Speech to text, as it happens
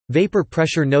Vapor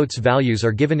pressure notes values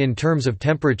are given in terms of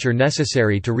temperature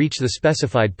necessary to reach the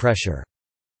specified pressure.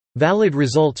 Valid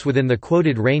results within the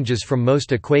quoted ranges from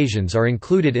most equations are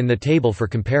included in the table for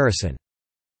comparison.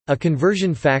 A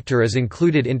conversion factor is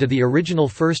included into the original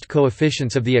first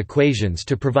coefficients of the equations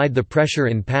to provide the pressure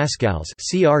in pascals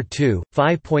 (cr2,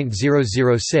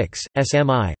 5.006,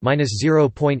 SMI,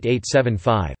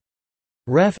 -0.875).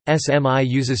 Ref. SMI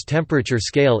uses temperature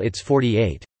scale ITS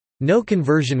 48. No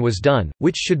conversion was done,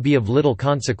 which should be of little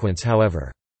consequence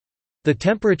however. The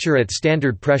temperature at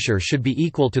standard pressure should be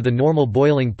equal to the normal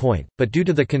boiling point, but due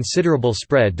to the considerable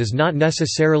spread does not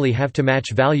necessarily have to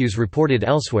match values reported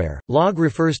elsewhere. Log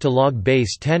refers to log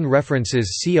base 10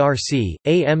 references CRC,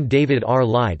 A. M. David R.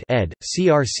 Lyde ed.,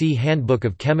 CRC Handbook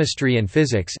of Chemistry and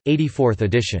Physics, 84th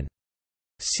edition.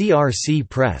 CRC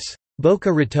Press.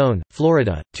 Boca Raton,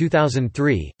 Florida,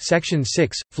 2003, Section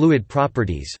 6, Fluid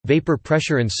Properties, Vapor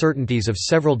Pressure Uncertainties of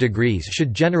several degrees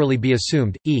should generally be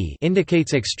assumed. E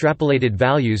indicates extrapolated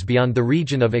values beyond the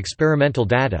region of experimental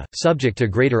data, subject to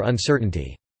greater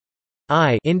uncertainty.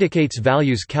 I indicates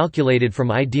values calculated from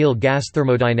ideal gas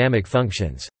thermodynamic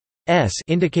functions. S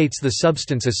indicates the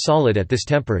substance is solid at this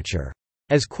temperature.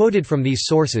 As quoted from these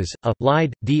sources, A.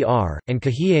 Lyde, D.R., and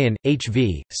Kahiayan,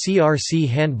 H.V., CRC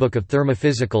Handbook of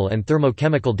Thermophysical and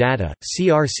Thermochemical Data,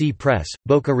 CRC Press,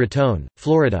 Boca Raton,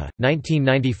 Florida,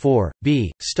 1994,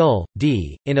 B. Stull,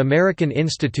 D., in American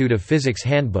Institute of Physics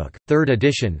Handbook, 3rd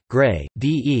edition, Gray,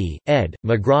 D.E., ed.,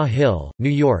 McGraw-Hill, New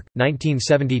York,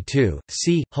 1972,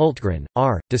 C. Hultgren,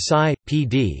 R., Desai,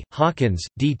 P.D., Hawkins,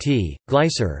 D.T.,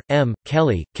 Gleiser, M.,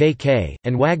 Kelly, K.K.,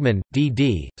 and Wagman,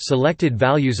 D.D., Selected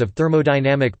Values of Thermodynamic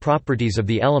Properties of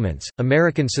the Elements,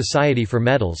 American Society for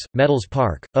Metals, Metals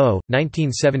Park, O.,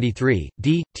 1973,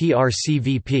 D.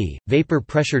 TRCVP, Vapor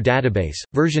Pressure Database,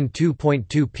 version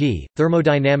 2.2p,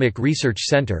 Thermodynamic Research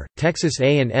Center, Texas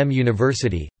A&M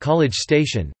University, College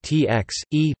Station, TX,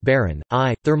 E. Barron,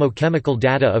 I., Thermochemical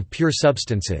Data of Pure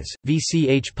Substances,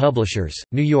 VCH Publishers,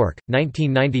 New York,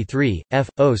 1993, F.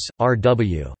 Oss,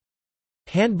 R.W.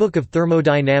 Handbook of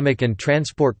Thermodynamic and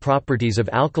Transport Properties of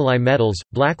Alkali Metals,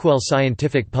 Blackwell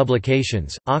Scientific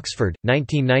Publications, Oxford,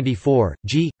 1994,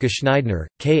 G. Geschneidner,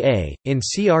 K. A., in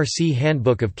CRC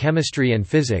Handbook of Chemistry and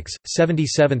Physics,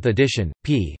 77th edition,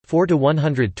 p.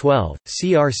 4-112,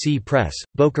 CRC Press,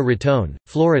 Boca Raton,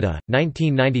 Florida,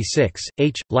 1996,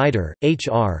 H. Leider, H.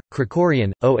 R.,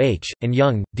 Krikorian, O. H., and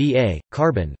Young, D. A.,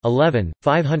 Carbon, 11,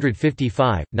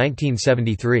 555,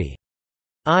 1973.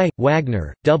 I.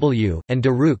 Wagner, W., and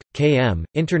de Roock, K. M.,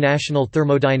 International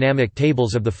Thermodynamic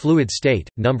Tables of the Fluid State,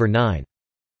 No. 9.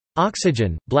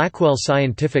 Oxygen, Blackwell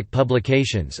Scientific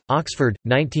Publications, Oxford,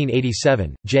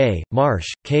 1987, J. Marsh,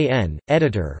 K. N.,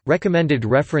 Editor, Recommended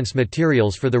Reference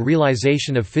Materials for the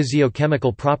Realization of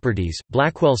Physiochemical Properties,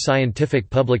 Blackwell Scientific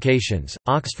Publications,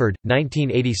 Oxford,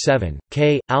 1987,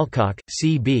 K. Alcock,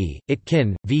 C. B.,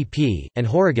 Itkin, V. P., and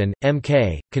Horrigan, M.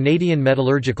 K., Canadian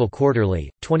Metallurgical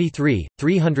Quarterly, 23,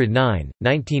 309,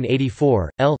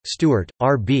 1984, L. Stewart,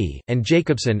 R. B., and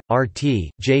Jacobson, R.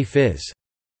 T., J. Phys.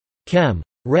 Chem.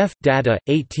 Ref. Data,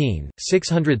 18,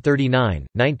 639,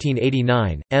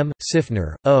 1989, M.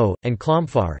 Sifner, O., and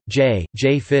Klomfar, J.,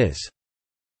 J. Phys.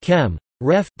 Chem.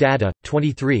 Ref. Data,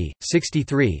 23,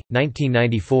 63,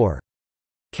 1994.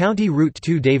 County Route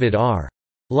 2 David R.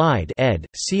 Lyde ed.,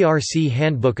 CRC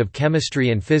Handbook of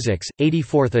Chemistry and Physics,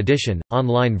 84th edition,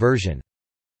 online version.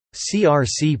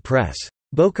 CRC Press.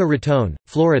 Boca Raton,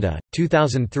 Florida,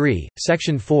 2003,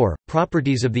 Section 4,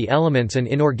 Properties of the Elements and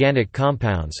Inorganic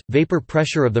Compounds, Vapor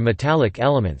Pressure of the Metallic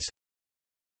Elements.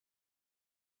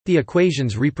 The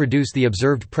equations reproduce the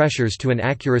observed pressures to an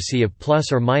accuracy of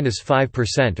plus or minus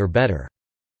 5% or better.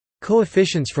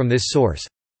 Coefficients from this source: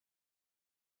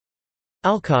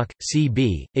 Alcock, C.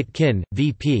 B., Itkin,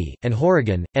 V. P., and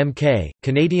Horrigan, M. K.,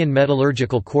 Canadian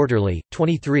Metallurgical Quarterly,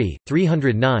 23,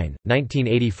 309,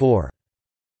 1984.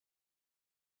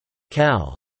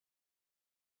 Cal.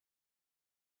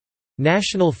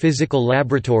 National Physical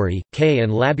Laboratory, K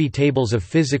and Labby Tables of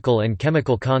Physical and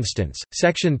Chemical Constants,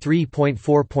 Section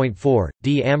 3.4.4,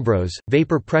 D. Ambrose,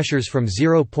 Vapor Pressures from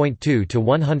 0.2 to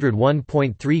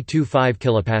 101.325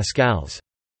 kPa.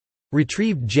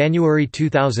 Retrieved January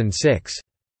 2006.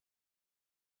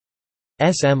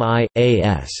 SMI,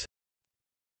 A.S.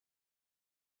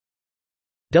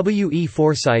 W. E.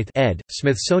 Forsyth ed.,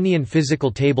 Smithsonian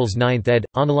Physical Tables 9th ed.,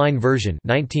 online version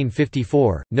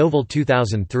 1954, Novell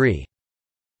 2003.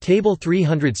 Table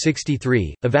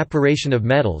 363, Evaporation of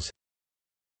Metals.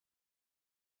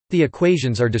 The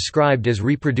equations are described as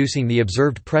reproducing the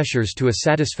observed pressures to a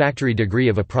satisfactory degree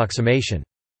of approximation.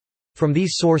 From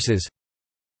these sources: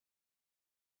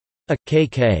 A. K.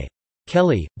 K.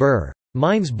 Kelly, Burr.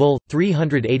 Mines Bull,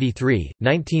 383,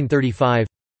 1935.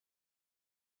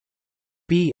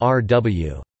 B. R.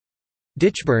 W.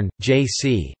 Ditchburn, J.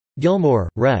 C. Gilmore,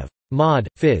 Rev. Mod.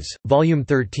 Phys. Volume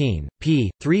 13, p.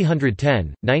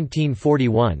 310,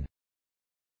 1941.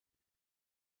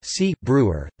 C.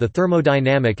 Brewer, The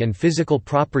Thermodynamic and Physical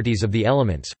Properties of the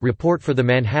Elements, Report for the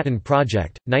Manhattan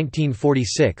Project,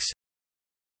 1946.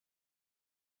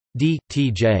 D.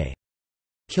 T. J.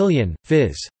 Killian,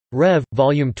 Phys. Rev.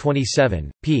 Volume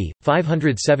 27, p.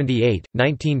 578,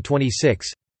 1926.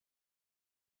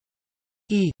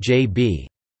 E. J. B.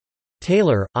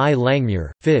 Taylor, I.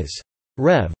 Langmuir, Phys.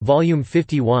 Rev. Volume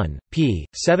 51, p.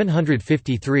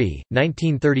 753,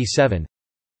 1937.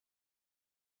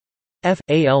 F.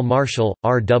 A. L. Marshall,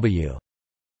 R. W.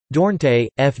 Dornte,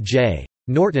 F. J.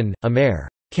 Norton, Amer.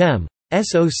 Chem.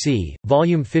 SOC,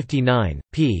 Volume 59,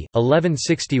 p.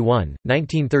 1161,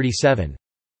 1937.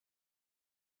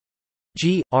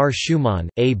 G. R. Schumann,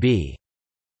 A. B.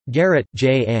 Garrett,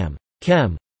 J. M.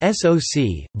 Chem.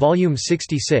 SOC, Volume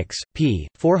 66, p.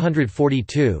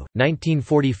 442,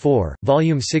 1944,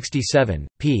 Volume 67,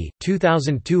 p.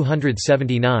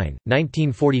 2279,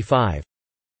 1945.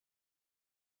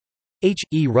 H.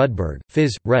 E. Rudberg,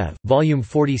 Phys. Rev. Volume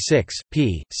 46,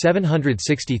 p.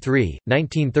 763,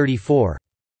 1934.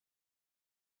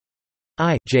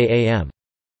 I. J. A. M.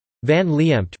 Van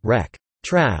Liempt, Rec.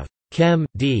 Trav. Chem.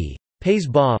 D.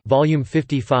 Paysbaugh, Volume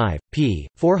 55, p.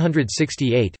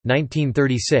 468,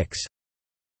 1936.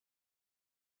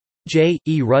 J.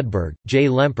 E. Rudberg, J.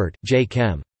 Lempert, J.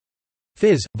 Chem.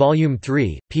 Phys. Volume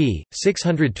 3, p.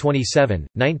 627,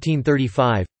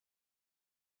 1935.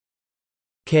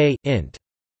 K. Int.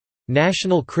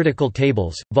 National Critical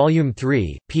Tables, Volume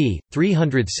 3, p.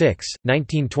 306,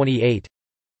 1928.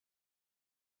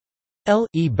 L.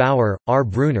 E. Bauer, R.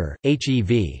 Brunner, H. E.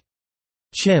 V.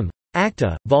 Chim.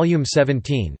 Acta, Volume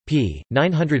 17, p.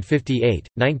 958,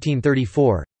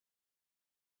 1934.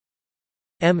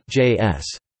 M. J. S.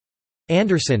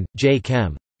 Anderson, J.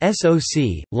 Chem.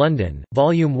 SOC, London,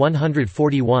 Volume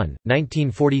 141,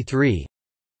 1943.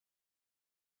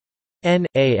 N.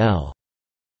 A. L.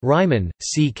 Ryman,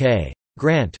 C. K.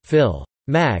 Grant, Phil.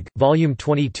 Mag, Volume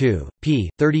 22, p.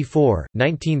 34,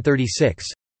 1936.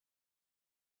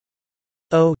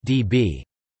 O. D. B.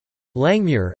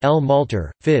 Langmuir, L.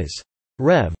 Malter, Phys.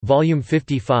 Rev. Volume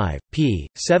 55, p.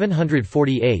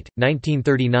 748,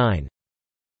 1939.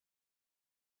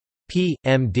 P.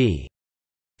 M. D.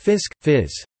 Fisk,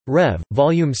 Phys. Rev.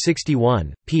 Volume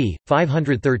 61, p.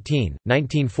 513,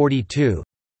 1942.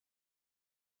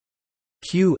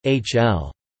 Q. H.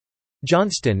 L.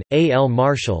 Johnston, A. L.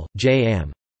 Marshall, J.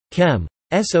 M. Chem.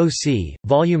 SOC,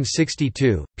 Volume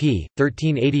 62, p.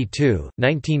 1382,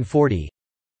 1940.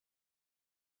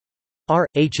 R.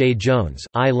 H. A. Jones,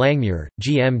 I. Langmuir,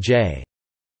 G. M. J.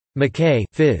 McKay,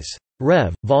 Phys.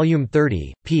 Rev. Volume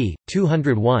 30, p.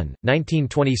 201,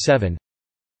 1927.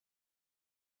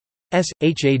 S.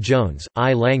 H. A. Jones,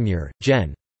 I. Langmuir,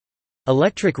 Gen.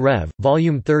 Electric Rev.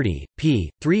 Volume 30, p.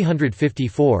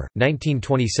 354,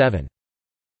 1927.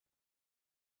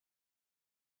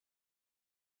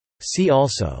 See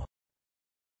also